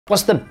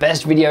What's the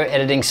best video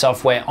editing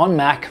software on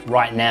Mac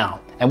right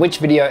now? And which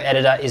video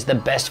editor is the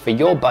best for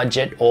your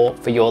budget or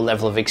for your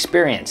level of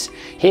experience?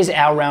 Here's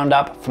our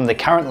roundup from the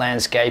current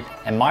landscape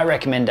and my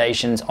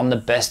recommendations on the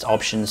best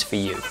options for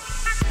you.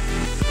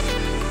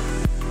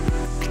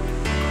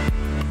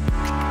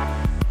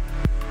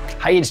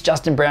 Hey, it's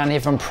Justin Brown here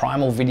from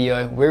Primal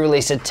Video. We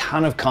release a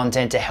ton of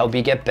content to help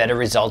you get better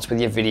results with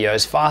your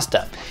videos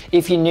faster.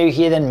 If you're new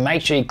here, then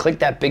make sure you click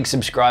that big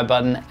subscribe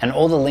button, and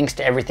all the links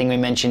to everything we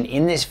mentioned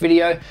in this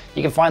video,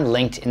 you can find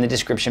linked in the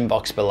description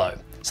box below.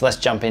 So let's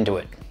jump into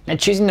it. Now,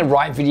 choosing the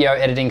right video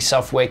editing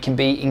software can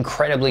be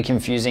incredibly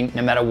confusing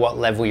no matter what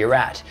level you're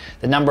at.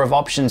 The number of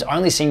options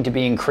only seem to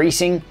be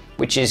increasing,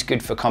 which is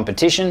good for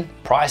competition,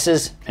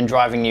 prices, and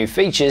driving new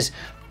features,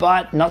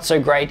 but not so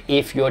great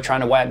if you're trying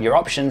to weigh up your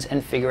options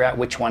and figure out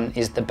which one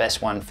is the best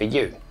one for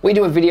you. We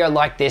do a video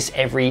like this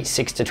every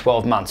 6 to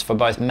 12 months for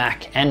both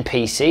Mac and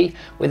PC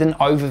with an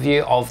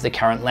overview of the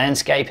current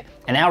landscape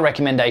and our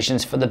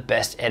recommendations for the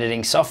best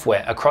editing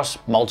software across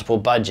multiple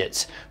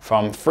budgets,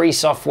 from free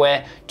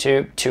software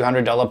to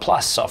 $200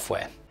 plus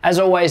software. As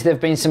always, there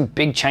have been some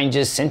big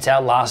changes since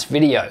our last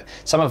video.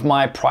 Some of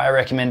my prior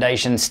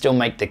recommendations still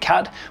make the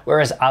cut,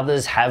 whereas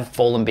others have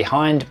fallen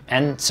behind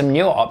and some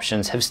newer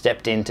options have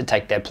stepped in to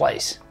take their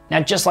place. Now,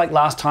 just like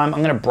last time,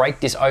 I'm going to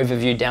break this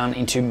overview down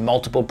into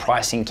multiple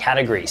pricing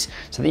categories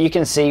so that you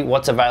can see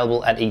what's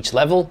available at each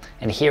level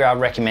and hear our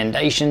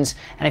recommendations.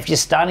 And if you're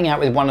starting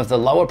out with one of the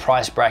lower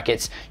price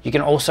brackets, you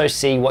can also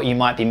see what you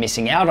might be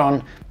missing out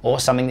on or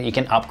something that you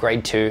can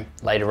upgrade to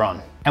later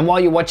on. And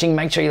while you're watching,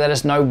 make sure you let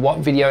us know what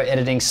video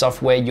editing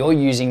software you're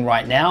using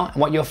right now and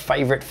what your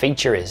favorite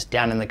feature is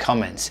down in the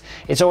comments.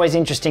 It's always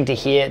interesting to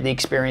hear the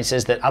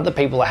experiences that other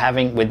people are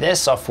having with their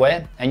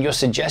software, and your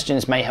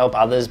suggestions may help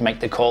others make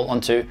the call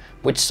onto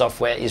which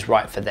software is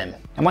right for them.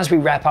 And once we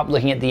wrap up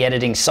looking at the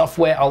editing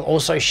software, I'll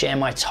also share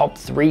my top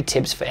 3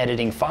 tips for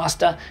editing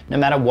faster, no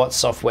matter what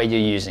software you're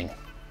using.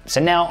 So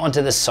now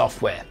onto the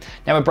software.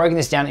 Now, we're breaking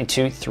this down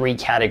into 3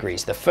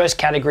 categories. The first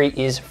category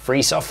is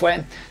free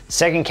software. The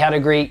second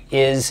category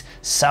is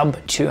sub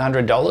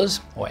 $200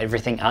 or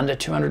everything under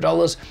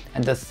 $200.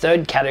 And the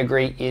third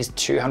category is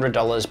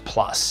 $200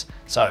 plus.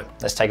 So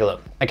let's take a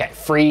look. Okay,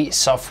 free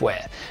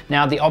software.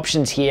 Now, the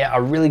options here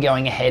are really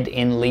going ahead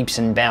in leaps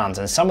and bounds,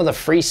 and some of the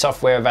free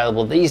software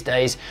available these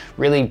days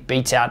really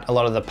beats out a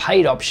lot of the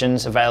paid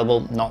options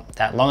available not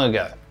that long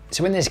ago.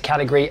 So in this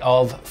category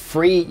of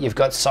free, you've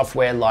got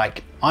software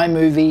like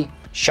iMovie,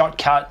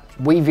 Shotcut,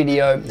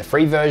 WeVideo, the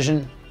free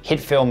version,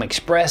 HitFilm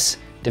Express,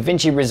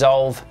 DaVinci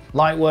Resolve,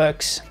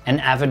 Lightworks, and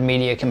Avid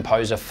Media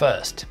Composer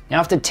First. Now,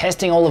 after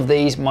testing all of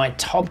these, my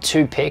top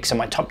 2 picks and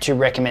my top 2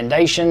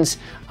 recommendations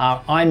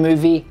are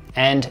iMovie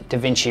and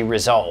DaVinci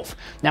Resolve.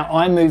 Now,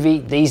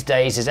 iMovie these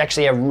days is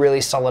actually a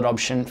really solid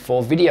option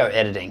for video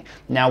editing.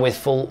 Now, with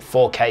full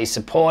 4K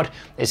support,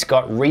 it's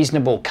got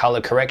reasonable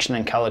color correction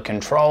and color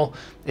control,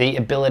 the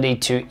ability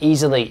to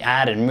easily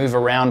add and move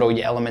around all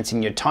your elements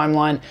in your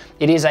timeline.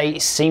 It is a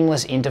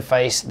seamless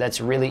interface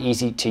that's really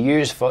easy to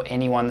use for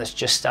anyone that's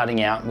just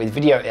starting out with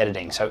video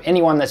editing. So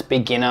anyone that's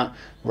beginner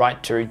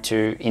right through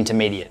to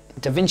intermediate.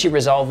 DaVinci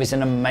Resolve is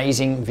an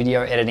amazing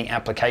video editing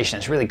application.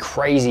 It's really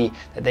crazy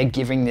that they're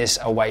giving this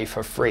away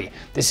for free.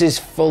 This is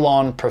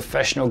full-on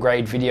professional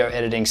grade video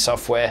editing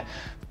software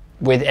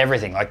with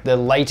everything, like the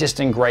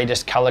latest and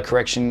greatest color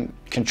correction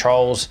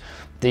controls,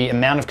 the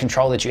amount of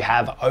control that you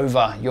have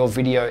over your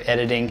video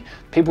editing.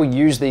 People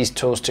use these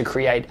tools to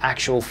create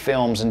actual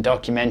films and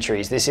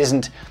documentaries. This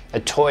isn't a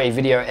toy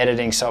video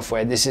editing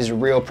software. This is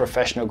real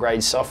professional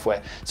grade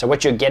software. So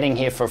what you're getting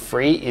here for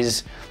free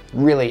is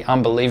really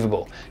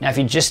unbelievable. Now, if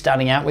you're just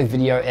starting out with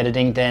video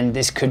editing, then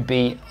this could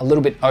be a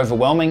little bit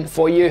overwhelming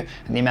for you,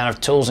 and the amount of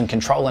tools and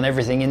control and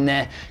everything in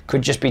there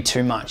could just be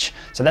too much.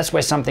 So that's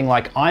where something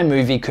like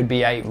iMovie could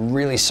be a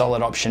really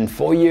solid option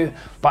for you.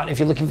 But if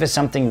you're looking for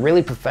something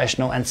really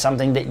professional and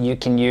something that you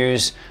can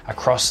use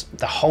across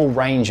the whole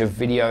range of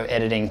video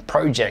editing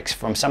projects,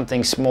 from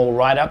something small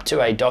right up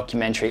to a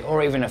documentary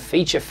or even a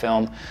feature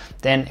film,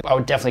 then I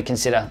would definitely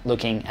consider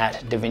looking at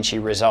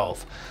DaVinci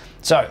Resolve.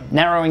 So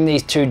narrowing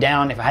these 2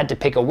 down, if I had to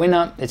pick a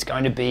winner, it's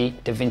going to be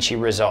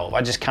DaVinci Resolve.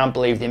 I just can't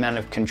believe the amount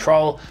of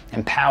control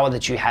and power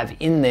that you have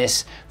in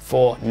this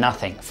for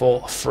nothing,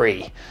 for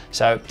free.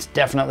 So it's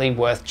definitely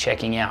worth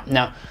checking out.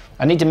 Now,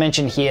 I need to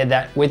mention here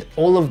that with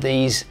all of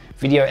these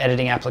video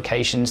editing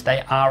applications,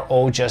 they are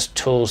all just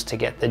tools to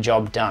get the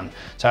job done.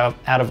 So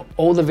out of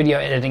all the video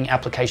editing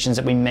applications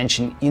that we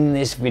mentioned in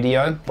this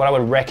video, what I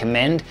would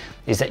recommend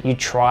is that you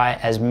try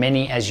as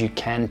many as you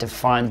can to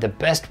find the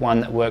best one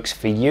that works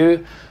for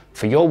you,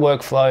 for your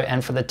workflow,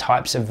 and for the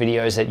types of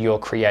videos that you're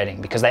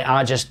creating, because they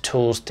are just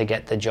tools to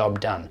get the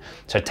job done.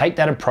 So take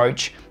that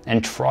approach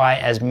and try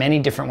as many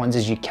different ones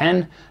as you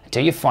can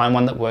until you find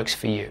one that works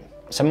for you.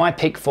 So my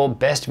pick for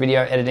best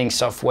video editing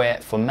software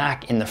for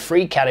Mac in the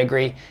free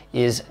category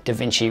is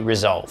DaVinci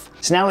Resolve.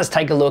 So now let's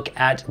take a look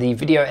at the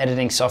video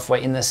editing software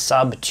in the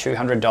sub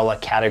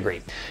 $200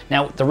 category.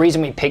 Now, the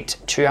reason we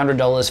picked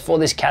 $200 for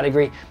this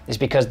category is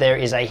because there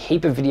is a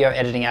heap of video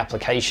editing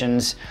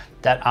applications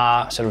that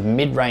are sort of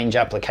mid-range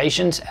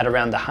applications at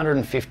around the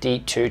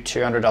 $150 to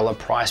 $200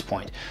 price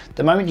point.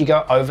 The moment you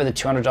go over the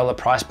 $200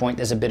 price point,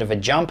 there's a bit of a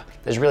jump.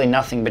 There's really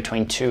nothing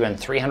between $200 and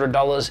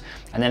 $300,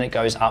 and then it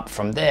goes up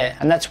from there.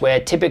 And that's where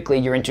typically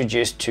you're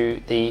introduced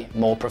to the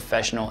more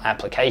professional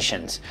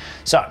applications.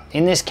 So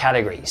in this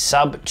category,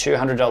 sub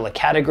 $200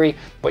 category,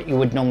 what you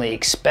would normally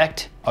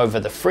expect over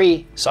the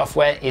free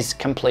software is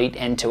complete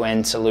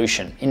end-to-end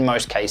solution in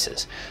most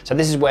cases. So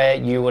this is where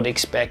you would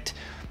expect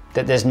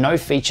that there's no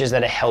features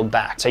that are held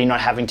back. So you're not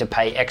having to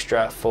pay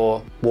extra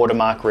for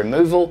watermark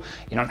removal.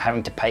 You're not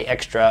having to pay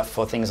extra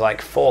for things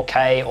like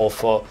 4K or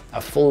for a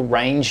full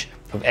range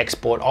of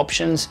export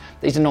options.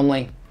 These are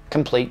normally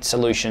complete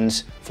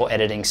solutions for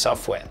editing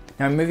software.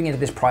 Now, moving into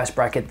this price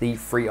bracket, the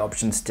free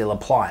options still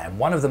apply. And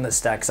one of them that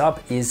stacks up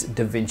is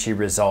DaVinci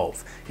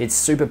Resolve. It's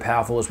super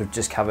powerful, as we've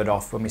just covered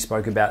off when we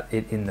spoke about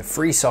it in the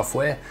free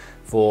software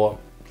for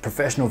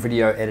professional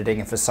video editing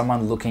and for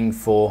someone looking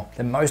for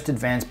the most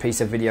advanced piece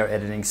of video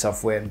editing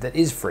software that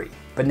is free.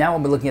 But now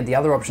when we're looking at the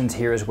other options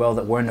here as well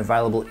that weren't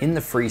available in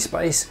the free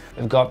space,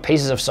 we've got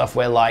pieces of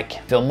software like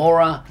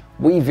Filmora,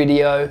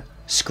 WeVideo,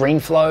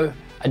 ScreenFlow,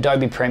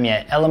 Adobe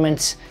Premiere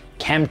Elements,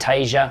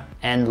 Camtasia,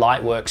 and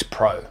Lightworks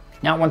Pro.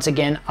 Now, once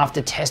again,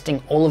 after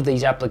testing all of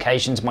these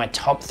applications, my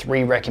top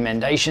 3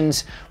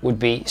 recommendations would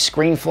be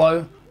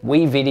ScreenFlow,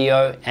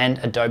 WeVideo, and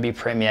Adobe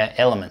Premiere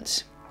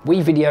Elements.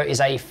 WeVideo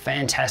is a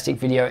fantastic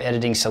video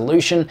editing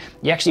solution.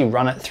 You actually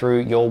run it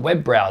through your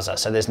web browser,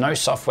 so there's no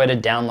software to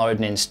download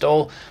and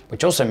install,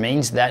 which also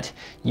means that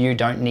you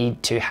don't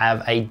need to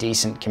have a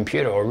decent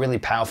computer or a really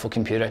powerful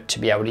computer to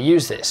be able to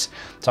use this.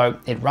 So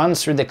it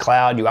runs through the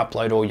cloud, you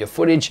upload all your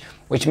footage,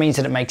 which means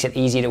that it makes it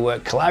easy to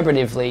work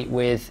collaboratively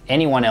with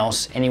anyone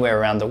else anywhere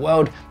around the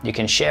world. You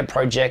can share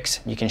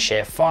projects, you can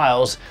share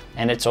files,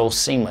 and it's all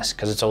seamless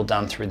because it's all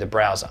done through the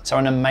browser. So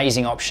an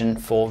amazing option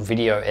for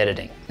video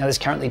editing. Now, there's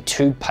currently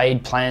 2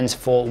 paid plans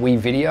for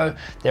WeVideo.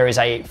 There is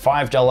a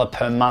 $5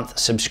 per month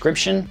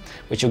subscription,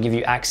 which will give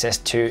you access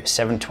to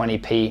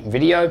 720p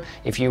video.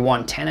 If you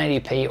want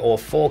 1080p or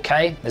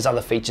 4K, there's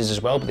other features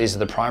as well, but these are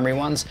the primary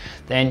ones,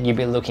 then you'll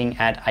be looking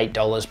at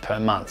 $8 per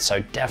month.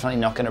 So definitely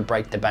not going to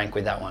break the bank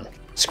with that one.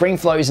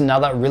 ScreenFlow is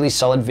another really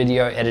solid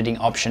video editing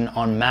option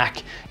on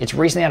Mac. It's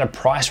recently had a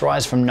price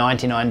rise from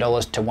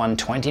 $99 to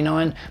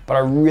 $129, but I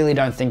really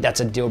don't think that's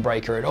a deal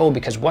breaker at all,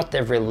 because what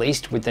they've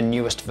released with the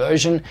newest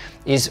version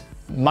is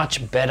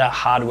much better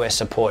hardware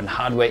support and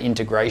hardware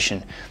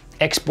integration.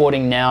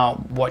 Exporting now,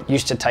 what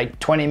used to take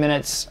 20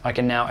 minutes, I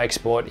can now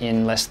export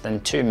in less than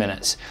 2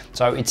 minutes.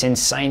 So it's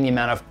insane the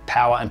amount of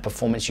power and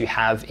performance you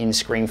have in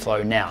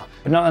ScreenFlow now.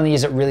 But not only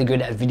is it really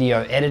good at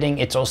video editing,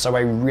 it's also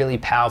a really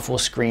powerful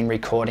screen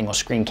recording or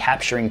screen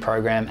capturing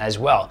program as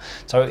well.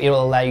 So it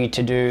will allow you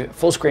to do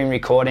full screen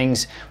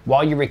recordings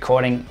while you're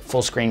recording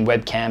full screen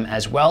webcam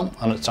as well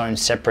on its own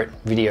separate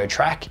video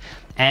track,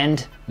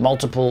 and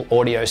multiple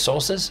audio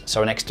sources,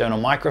 so an external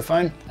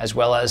microphone, as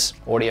well as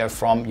audio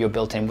from your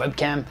built-in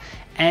webcam.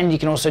 And you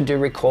can also do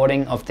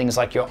recording of things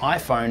like your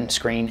iPhone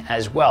screen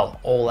as well,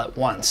 all at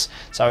once.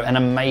 So an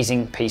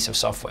amazing piece of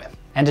software.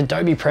 And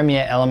Adobe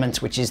Premiere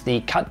Elements, which is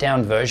the cut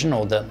down version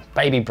or the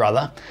baby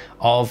brother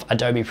of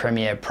Adobe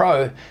Premiere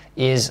Pro,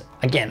 is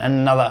again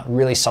another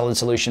really solid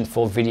solution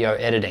for video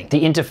editing.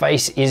 The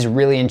interface is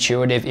really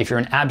intuitive. If you're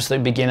an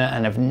absolute beginner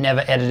and have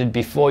never edited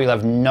before, you'll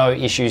have no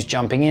issues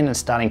jumping in and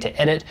starting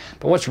to edit.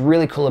 But what's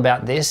really cool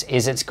about this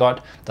is it's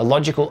got the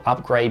logical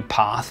upgrade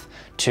path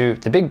to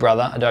the big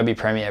brother, Adobe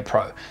Premiere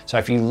Pro. So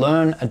if you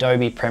learn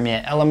Adobe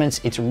Premiere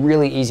Elements, it's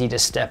really easy to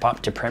step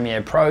up to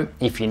Premiere Pro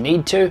if you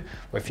need to,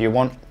 or if you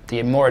want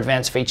the more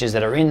advanced features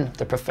that are in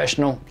the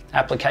professional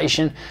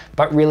application.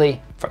 But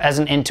really, as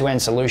an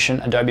end-to-end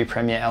solution, Adobe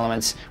Premiere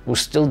Elements will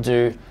still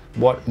do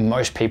what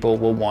most people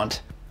will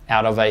want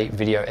out of a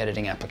video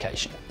editing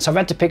application. So I've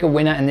had to pick a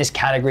winner in this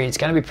category. It's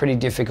going to be pretty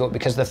difficult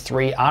because the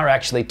 3 are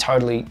actually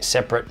totally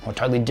separate or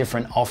totally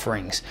different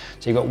offerings.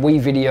 So you've got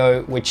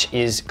WeVideo, which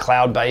is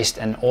cloud-based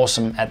and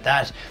awesome at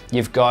that.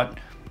 You've got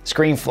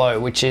ScreenFlow,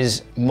 which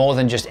is more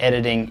than just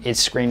editing, it's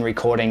screen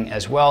recording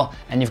as well.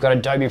 And you've got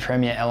Adobe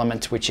Premiere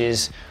Elements, which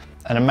is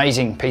an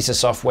amazing piece of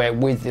software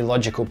with the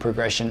logical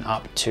progression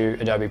up to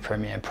Adobe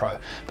Premiere Pro.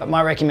 But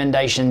my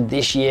recommendation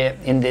this year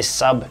in this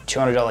sub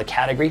 $200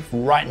 category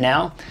right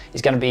now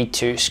is going to be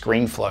to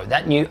ScreenFlow.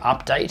 That new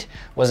update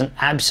was an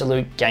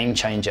absolute game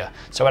changer.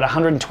 So at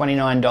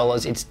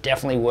 $129, it's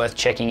definitely worth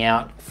checking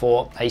out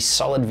for a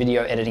solid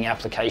video editing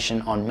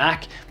application on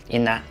Mac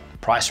in that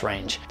price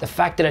range. The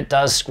fact that it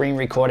does screen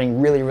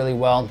recording really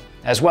well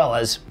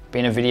as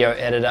being a video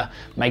editor,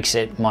 makes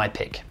it my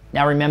pick.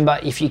 Now remember,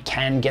 if you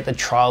can, get the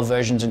trial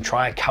versions and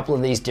try a couple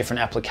of these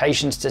different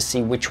applications to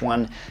see which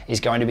one is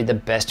going to be the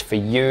best for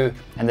you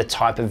and the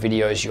type of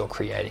videos you're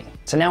creating.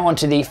 So now on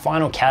to the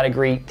final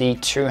category, the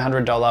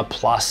 $200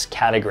 plus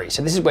category.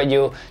 So this is where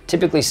you'll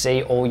typically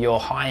see all your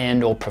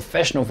high-end or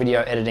professional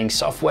video editing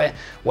software,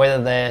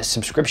 whether they're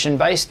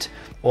subscription-based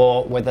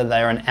or whether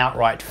they're an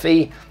outright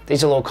fee.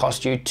 These will all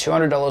cost you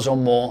 $200 or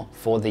more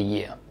for the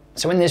year.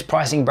 So in this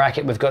pricing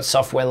bracket, we've got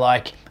software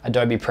like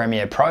Adobe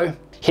Premiere Pro,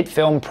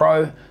 HitFilm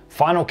Pro,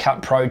 Final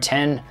Cut Pro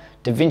 10,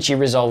 DaVinci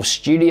Resolve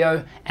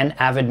Studio, and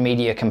Avid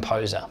Media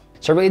Composer.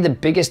 So really the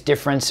biggest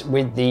difference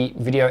with the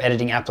video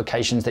editing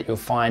applications that you'll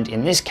find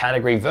in this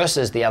category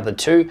versus the other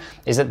two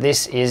is that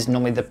this is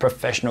normally the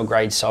professional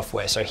grade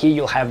software. So here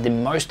you'll have the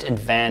most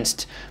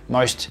advanced,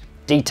 most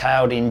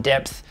detailed,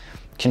 in-depth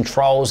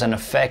controls and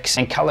effects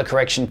and color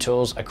correction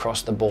tools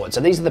across the board. So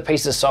these are the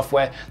pieces of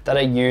software that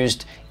are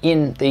used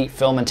in the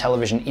film and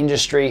television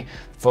industry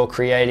for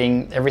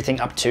creating everything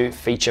up to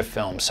feature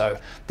film. So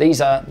these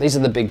are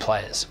the big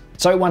players.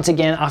 So once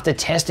again, after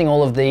testing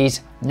all of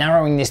these,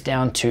 narrowing this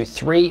down to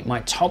three, my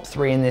top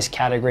three in this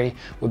category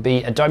would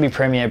be Adobe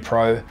Premiere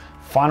Pro,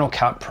 Final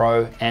Cut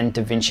Pro, and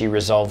DaVinci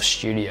Resolve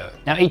Studio.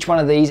 Now each one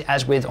of these,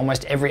 as with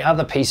almost every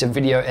other piece of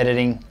video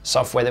editing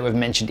software that we've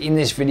mentioned in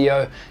this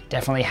video,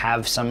 definitely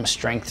have some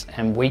strengths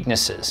and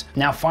weaknesses.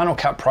 Now Final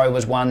Cut Pro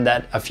was one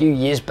that a few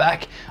years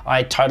back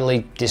I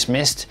totally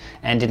dismissed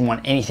and didn't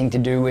want anything to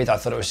do with. I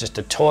thought it was just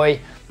a toy,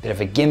 bit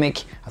of a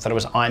gimmick. I thought it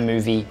was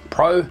iMovie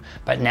Pro,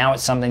 but now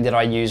it's something that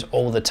I use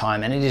all the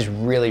time and it is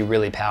really,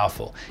 really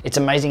powerful. It's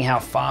amazing how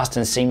fast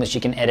and seamless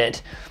you can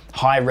edit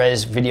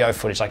high-res video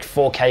footage, like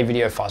 4K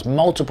video files,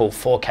 multiple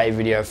 4K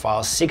video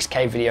files,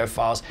 6K video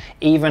files,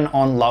 even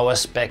on lower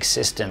spec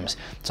systems.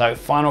 So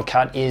Final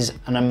Cut is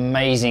an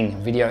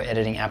amazing video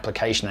editing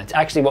application. It's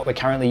actually what we're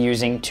currently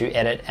using to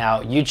edit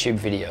our YouTube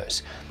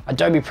videos.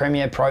 Adobe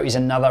Premiere Pro is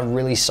another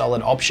really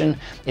solid option.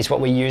 It's what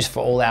we use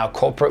for all our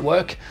corporate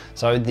work.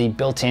 So the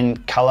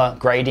built-in color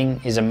grading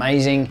is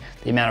amazing.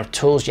 The amount of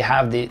tools you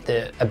have,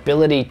 the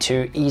ability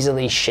to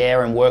easily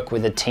share and work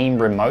with a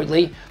team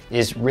remotely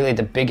is really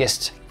the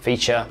biggest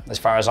feature as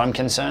far as I'm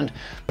concerned,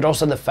 but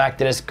also the fact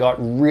that it's got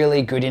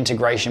really good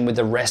integration with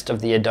the rest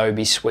of the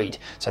Adobe suite.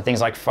 So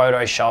things like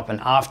Photoshop and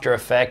After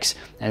Effects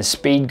and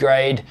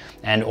SpeedGrade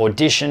and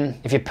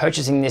Audition. If you're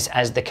purchasing this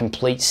as the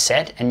complete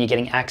set and you're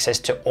getting access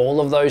to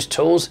all of those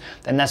tools,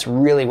 then that's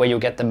really where you'll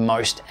get the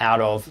most out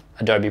of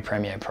Adobe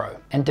Premiere Pro.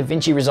 And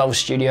DaVinci Resolve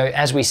Studio,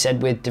 as we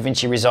said with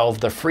DaVinci Resolve,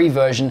 the free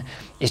version,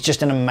 is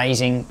just an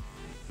amazing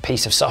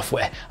piece of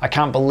software. I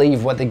can't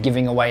believe what they're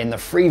giving away in the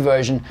free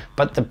version,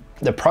 but the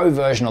pro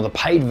version or the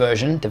paid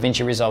version,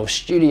 DaVinci Resolve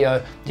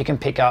Studio, you can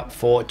pick up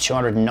for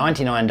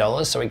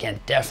 $299. So again,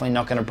 definitely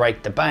not gonna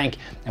break the bank.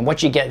 And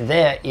what you get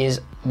there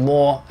is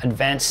more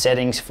advanced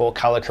settings for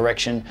color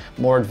correction,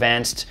 more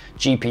advanced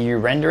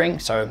GPU rendering.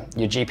 So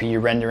your GPU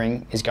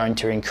rendering is going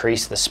to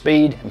increase the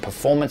speed and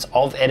performance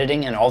of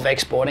editing and of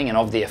exporting and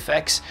of the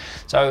effects.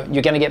 So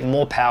you're gonna get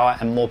more power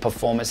and more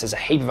performance. There's a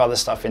heap of other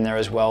stuff in there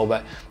as well,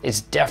 but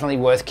it's definitely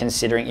worth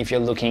considering if you're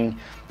looking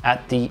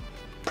at the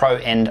pro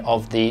end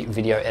of the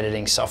video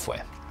editing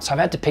software. So I've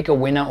had to pick a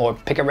winner or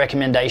pick a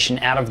recommendation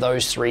out of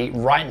those three.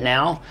 Right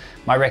now,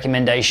 my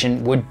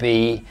recommendation would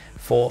be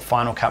for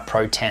Final Cut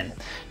Pro 10.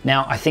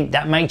 Now, I think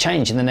that may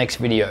change in the next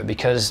video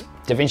because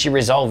DaVinci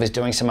Resolve is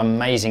doing some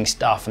amazing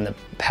stuff and the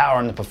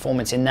power and the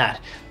performance in that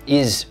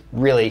is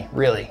really,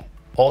 really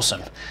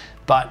awesome.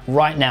 But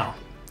right now,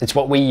 it's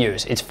what we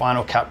use. It's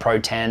Final Cut Pro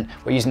 10.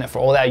 We're using it for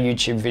all our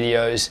YouTube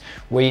videos.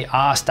 We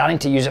are starting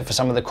to use it for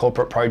some of the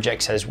corporate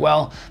projects as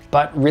well.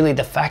 But really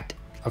the fact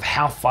of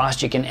how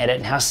fast you can edit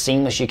and how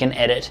seamless you can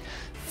edit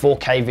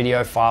 4K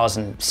video files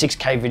and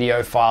 6K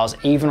video files,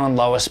 even on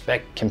lower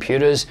spec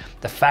computers,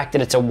 the fact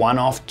that it's a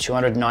one-off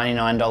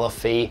 $299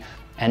 fee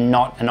and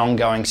not an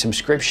ongoing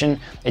subscription,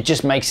 it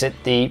just makes it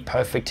the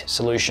perfect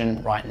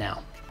solution right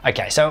now.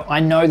 Okay, so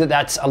I know that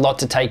that's a lot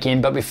to take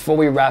in, but before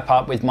we wrap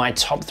up with my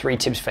top 3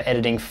 tips for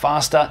editing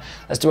faster,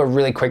 let's do a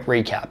really quick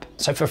recap.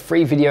 So for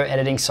free video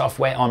editing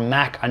software on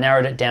Mac, I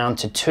narrowed it down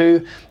to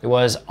 2. It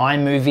was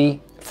iMovie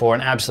for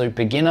an absolute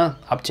beginner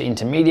up to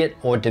intermediate,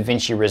 or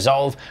DaVinci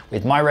Resolve,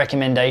 with my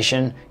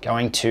recommendation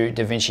going to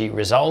DaVinci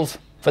Resolve.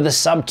 For the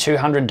sub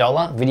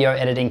 $200 video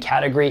editing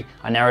category,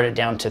 I narrowed it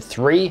down to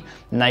 3,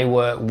 and they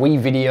were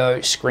WeVideo,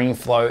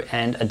 ScreenFlow,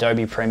 and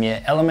Adobe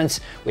Premiere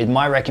Elements, with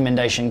my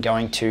recommendation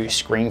going to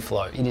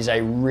ScreenFlow. It is a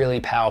really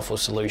powerful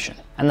solution.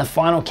 And the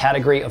final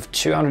category of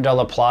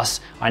 $200 plus,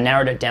 I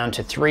narrowed it down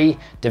to 3,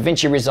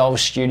 DaVinci Resolve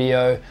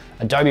Studio,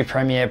 Adobe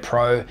Premiere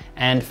Pro,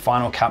 and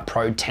Final Cut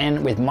Pro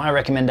 10, with my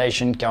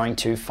recommendation going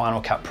to Final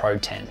Cut Pro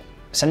 10.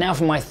 So now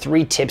for my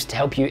 3 tips to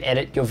help you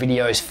edit your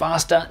videos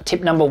faster.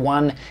 Tip number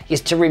 1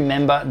 is to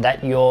remember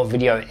that your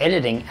video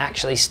editing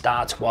actually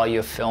starts while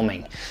you're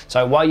filming.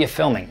 So while you're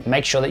filming,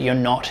 make sure that you're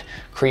not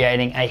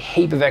creating a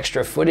heap of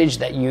extra footage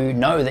that you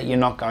know that you're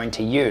not going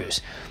to use.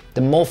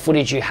 The more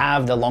footage you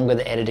have, the longer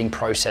the editing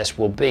process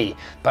will be.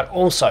 But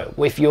also,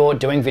 if you're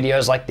doing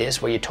videos like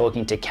this where you're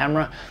talking to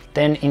camera,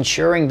 then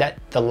ensuring that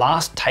the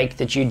last take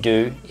that you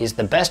do is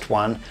the best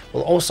one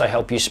will also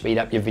help you speed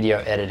up your video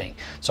editing.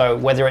 So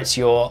whether it's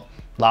your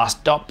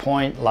last dot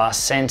point,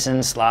 last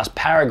sentence, last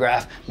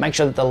paragraph, make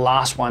sure that the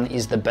last one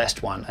is the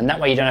best one. And that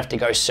way you don't have to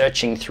go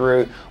searching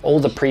through all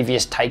the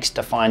previous takes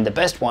to find the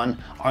best one.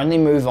 Only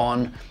move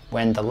on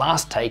when the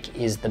last take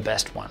is the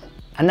best one.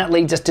 And that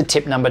leads us to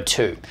tip number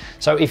 2.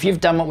 So if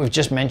you've done what we've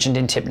just mentioned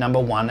in tip number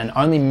 1 and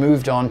only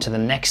moved on to the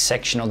next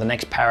section or the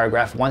next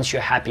paragraph once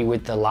you're happy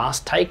with the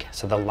last take,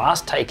 so the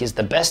last take is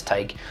the best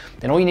take,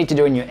 then all you need to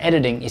do in your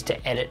editing is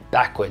to edit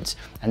backwards.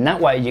 And that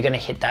way you're going to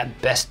hit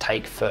that best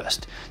take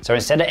first. So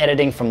instead of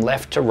editing from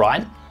left to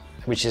right,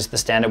 which is the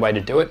standard way to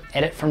do it,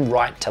 edit from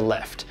right to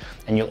left.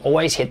 And you'll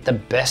always hit the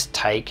best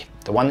take,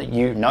 the one that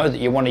you know that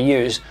you want to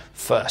use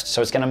first.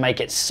 So it's going to make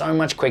it so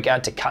much quicker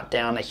to cut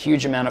down a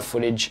huge amount of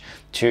footage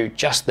to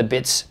just the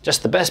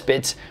best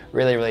bits,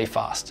 really, really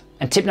fast.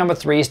 And tip number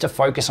 3 is to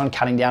focus on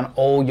cutting down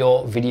all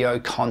your video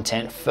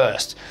content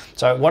first.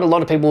 So what a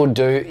lot of people will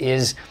do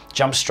is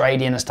jump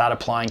straight in and start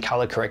applying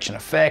color correction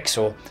effects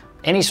or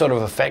any sort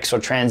of effects or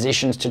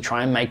transitions to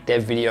try and make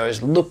their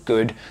videos look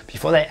good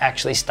before they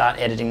actually start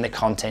editing the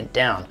content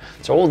down.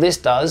 So all this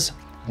does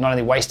not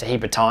only waste a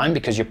heap of time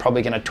because you're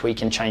probably going to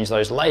tweak and change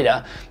those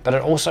later, but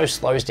it also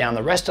slows down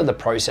the rest of the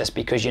process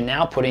because you're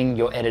now putting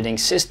your editing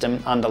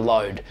system under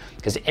load.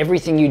 Because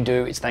everything you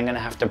do, it's then going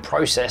to have to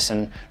process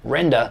and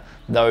render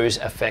those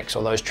effects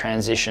or those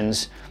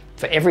transitions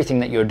for everything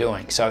that you're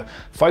doing. So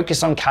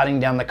focus on cutting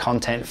down the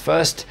content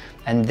first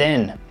and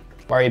then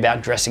worry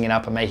about dressing it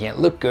up and making it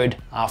look good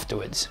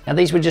afterwards. Now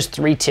these were just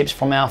 3 tips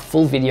from our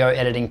full video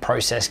editing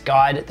process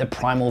guide, the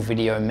Primal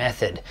Video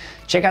Method.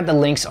 Check out the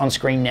links on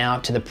screen now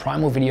to the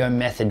Primal Video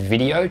Method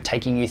video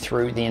taking you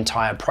through the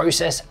entire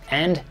process,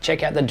 and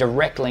check out the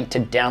direct link to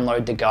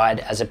download the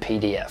guide as a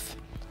PDF.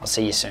 I'll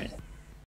see you soon.